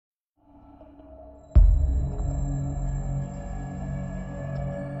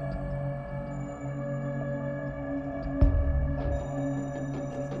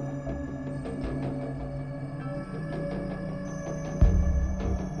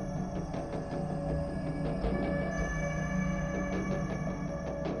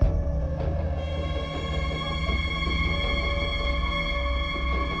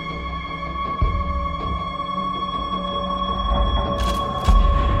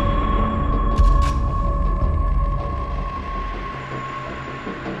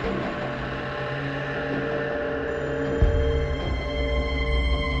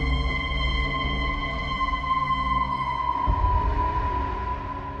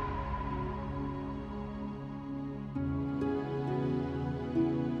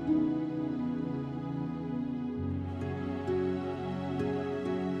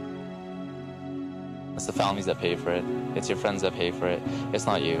It's the families that pay for it. It's your friends that pay for it. It's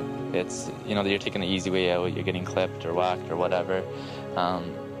not you. It's, you're taking the easy way out. You're getting clipped or whacked or whatever.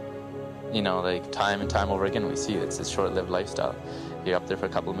 Like time and time over again, we see it's a short-lived lifestyle. You're up there for a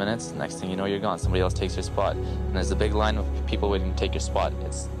couple of minutes, next thing you know, you're gone. Somebody else takes your spot. And there's a big line of people waiting to take your spot.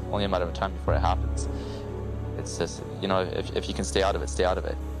 It's only a matter of time before it happens. It's just, if you can stay out of it, stay out of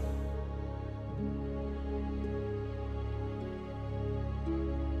it.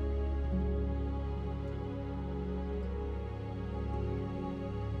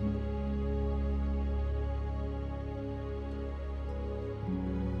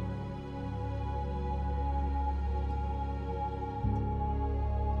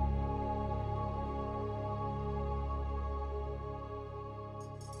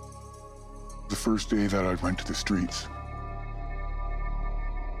 The first day that I went to the streets,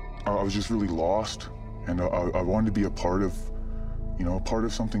 I was just really lost, and I wanted to be a part of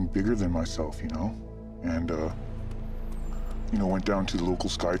something bigger than myself, and went down to the local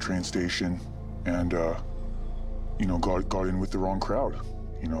SkyTrain station, and got in with the wrong crowd,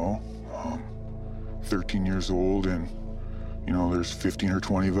 13 years old, and there's 15 or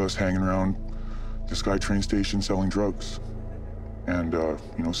 20 of us hanging around the SkyTrain station selling drugs. And,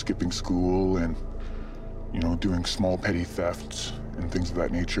 skipping school and, doing small petty thefts and things of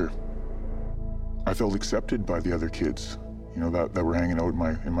that nature. I felt accepted by the other kids, that were hanging out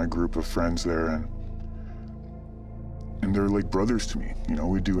in my group of friends there, and they're like brothers to me.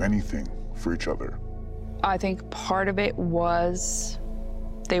 We'd do anything for each other. I think part of it was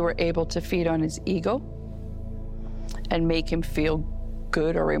they were able to feed on his ego and make him feel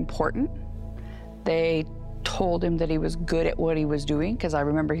good or important. They told him that he was good at what he was doing, because I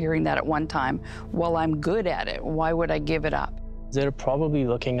remember hearing that at one time. Well, I'm good at it. Why would I give it up? They're probably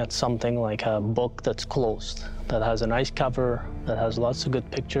looking at something like a book that's closed, that has a nice cover, that has lots of good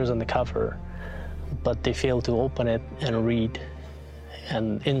pictures on the cover, but they fail to open it and read.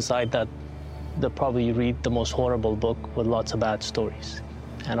 And inside that, they'll probably read the most horrible book with lots of bad stories.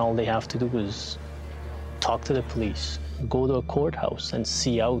 And all they have to do is talk to the police, go to a courthouse and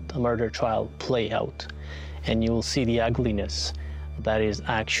see out a murder trial play out. And you will see the ugliness that is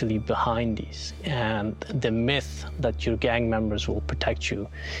actually behind these. And the myth that your gang members will protect you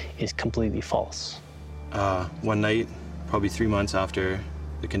is completely false. One night, probably 3 months after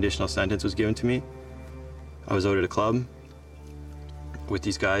the conditional sentence was given to me, I was out at a club with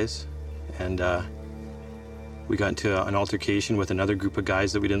these guys, and we got into an altercation with another group of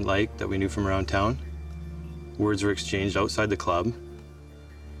guys that we didn't like, that we knew from around town. Words were exchanged outside the club.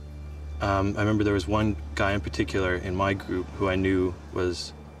 I remember there was one guy in particular in my group who I knew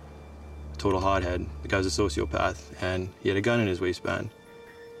was a total hothead. The guy was a sociopath, and he had a gun in his waistband.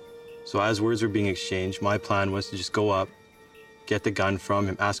 So as words were being exchanged, my plan was to just go up, get the gun from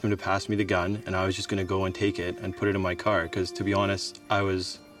him, ask him to pass me the gun, and I was just gonna go and take it and put it in my car, because to be honest,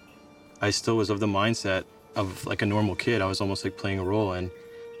 I still was of the mindset of like a normal kid. I was almost like playing a role, and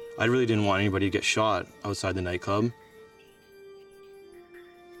I really didn't want anybody to get shot outside the nightclub.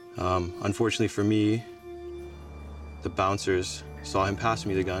 Unfortunately for me, the bouncers saw him pass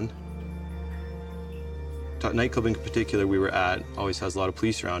me the gun. The nightclub in particular we were at always has a lot of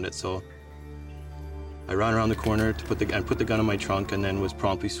police around it, so I ran around the corner to put the gun in my trunk, and then was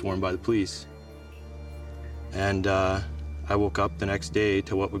promptly swarmed by the police. And I woke up the next day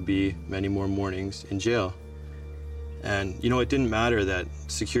to what would be many more mornings in jail. And it didn't matter that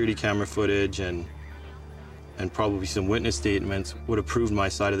security camera footage and probably some witness statements would have proved my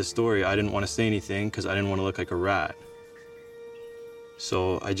side of the story. I didn't want to say anything because I didn't want to look like a rat.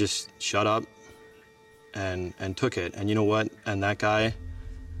 So I just shut up and took it. And you know what? And that guy,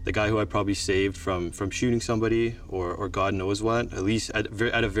 the guy who I probably saved from shooting somebody or God knows what, at least at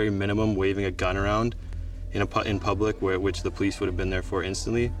a very minimum, waving a gun around in public, which the police would have been there for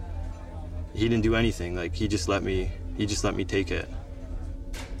instantly, he didn't do anything. Like, he just let me take it.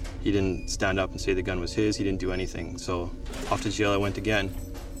 He didn't stand up and say the gun was his. He didn't do anything. So off to jail I went again.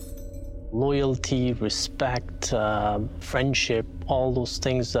 Loyalty, respect, friendship, all those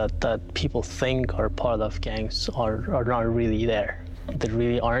things that people think are part of gangs are not really there. They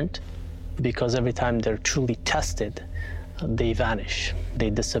really aren't, because every time they're truly tested, they vanish,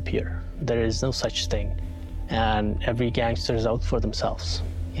 they disappear. There is no such thing. And every gangster is out for themselves,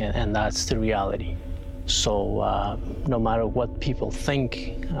 and that's the reality. So no matter what people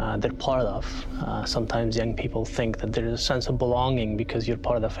think they're part of, sometimes young people think that there is a sense of belonging because you're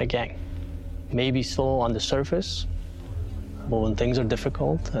part of a gang. Maybe so on the surface, but when things are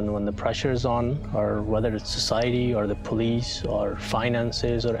difficult and when the pressure is on, or whether it's society or the police or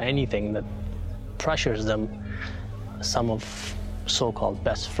finances or anything that pressures them, some of so-called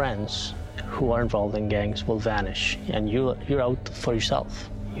best friends who are involved in gangs will vanish, and you're out for yourself.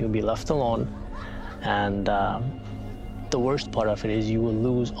 You'll be left alone, and the worst part of it is you will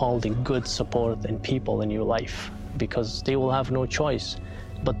lose all the good support and people in your life, because they will have no choice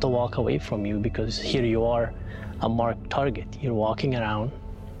but to walk away from you, because here you are, a marked target. You're walking around,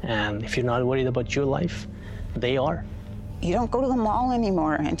 and if you're not worried about your life, they are. You don't go to the mall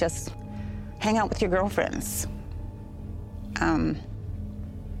anymore and just hang out with your girlfriends.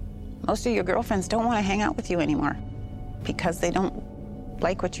 Most of your girlfriends don't want to hang out with you anymore because they don't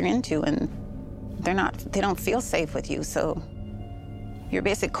like what you're into, and they don't feel safe with you. So your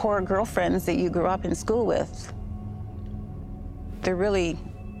basic core girlfriends that you grew up in school with, they're really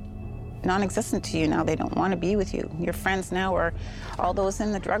non-existent to you now. They don't want to be with you. Your friends now are all those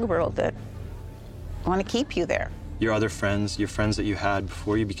in the drug world that want to keep you there. Your other friends, your friends that you had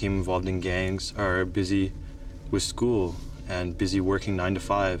before you became involved in gangs, are busy with school and busy working 9 to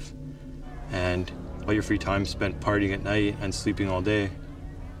 5, and all your free time spent partying at night and sleeping all day.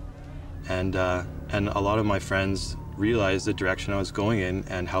 And a lot of my friends realized the direction I was going in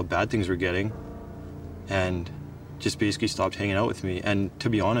and how bad things were getting, and just basically stopped hanging out with me. And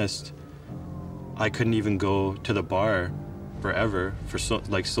to be honest, I couldn't even go to the bar forever, for so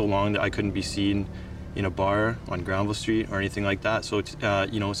long that I couldn't be seen in a bar on Granville Street or anything like that. So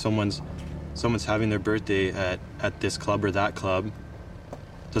you know, someone's having their birthday at this club or that club,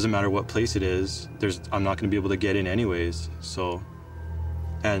 doesn't matter what place it is, I'm not going to be able to get in anyways. So,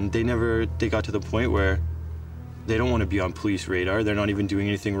 and they got to the point where they don't want to be on police radar. They're not even doing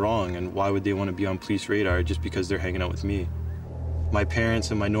anything wrong, and why would they want to be on police radar just because they're hanging out with me? My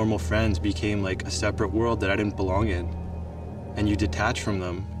parents and my normal friends became like a separate world that I didn't belong in. And you detach from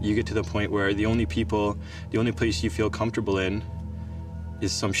them. You get to the point where the only place you feel comfortable in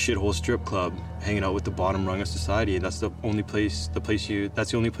is some shithole strip club, hanging out with the bottom rung of society. That's the only place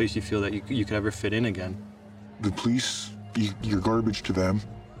you feel that you could ever fit in again. The police, you're garbage to them.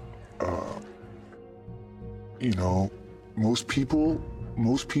 You know, most people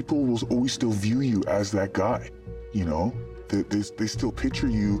will always still view you as that guy, you know? They still picture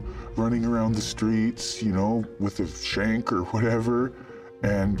you running around the streets, you know, with a shank or whatever,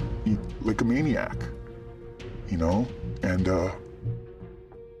 and like a maniac, you know? And, you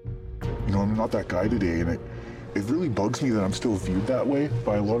know, I'm not that guy today, and it really bugs me that I'm still viewed that way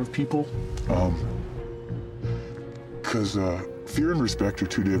by a lot of people. Because fear and respect are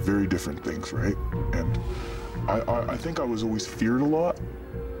two very different things, right? And I think I was always feared a lot,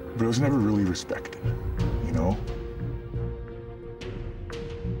 but I was never really respected, you know?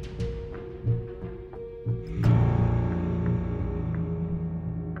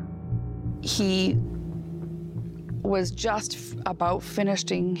 He was just about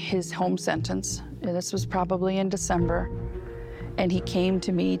finishing his home sentence. And this was probably in December. And he came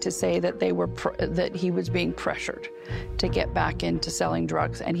to me to say that that he was being pressured to get back into selling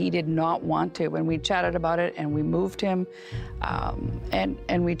drugs, and he did not want to. And we chatted about it, and we moved him,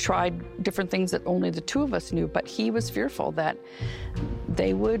 and we tried different things that only the two of us knew. But he was fearful that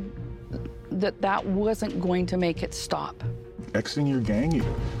that wasn't going to make it stop. Exiting your gang,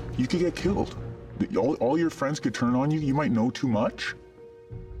 you could get killed. All your friends could turn on you. You might know too much.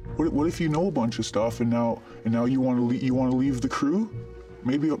 What if you know a bunch of stuff and now you want to leave the crew?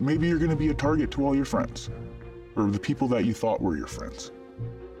 Maybe you're going to be a target to all your friends, or the people that you thought were your friends,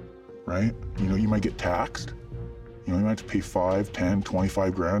 right? You know, you might get taxed. You know, you might have to pay 5, 10,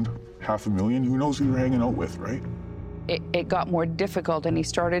 25 grand, $500,000. Who knows who you're hanging out with, right? It got more difficult, and he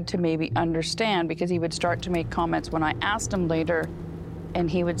started to maybe understand, because he would start to make comments when I asked him later, and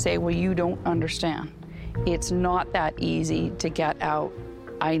he would say, well, you don't understand. It's not that easy to get out.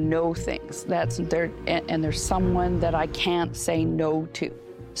 I know things. And there's someone that I can't say no to.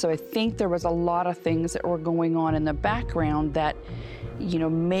 So I think there was a lot of things that were going on in the background that, you know,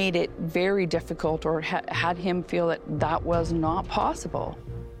 made it very difficult, or had him feel that was not possible.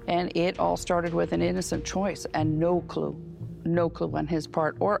 And it all started with an innocent choice and no clue on his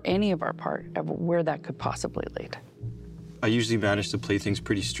part or any of our part of where that could possibly lead. I usually managed to play things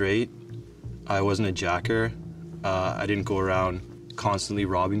pretty straight. I wasn't a jacker. I didn't go around constantly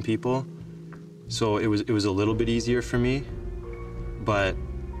robbing people, so it was a little bit easier for me. But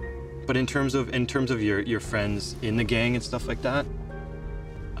in terms of your friends in the gang and stuff like that,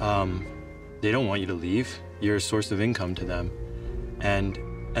 they don't want you to leave. You're a source of income to them, and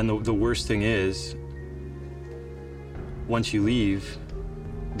the worst thing is, once you leave,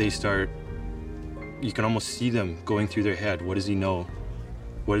 you can almost see them going through their head. What does he know?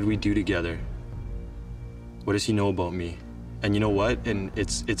 What did we do together? What does he know about me? And you know what? And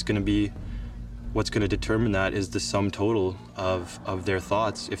it's gonna be what's going to determine that is the sum total of their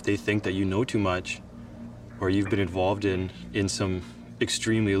thoughts. If they think that you know too much, or you've been involved in some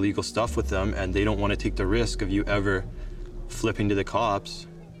extremely illegal stuff with them, and they don't want to take the risk of you ever flipping to the cops.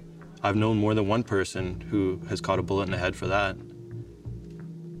 I've known more than one person who has caught a bullet in the head for that.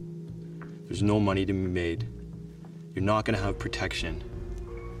 There's no money to be made. You're not going to have protection.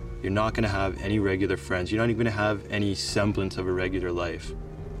 You're not going to have any regular friends. You're not even going to have any semblance of a regular life.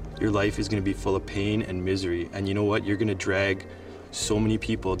 Your life is going to be full of pain and misery. And you know what? You're going to drag so many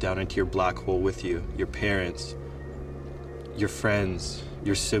people down into your black hole with you. Your parents, your friends,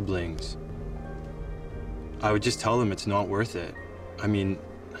 your siblings. I would just tell them it's not worth it. I mean,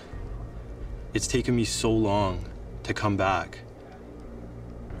 it's taken me so long to come back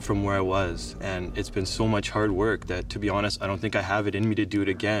from where I was, and it's been so much hard work that, to be honest, I don't think I have it in me to do it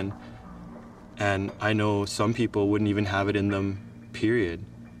again. And I know some people wouldn't even have it in them, period.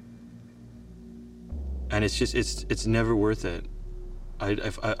 And it's just, it's never worth it.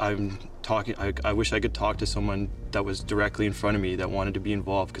 I wish I could talk to someone that was directly in front of me that wanted to be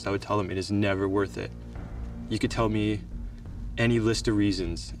involved, because I would tell them it is never worth it. You could tell me any list of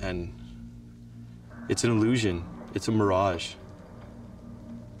reasons, and it's an illusion. It's a mirage.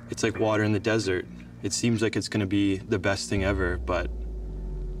 It's like water in the desert. It seems like it's going to be the best thing ever, but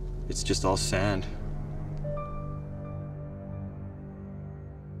it's just all sand.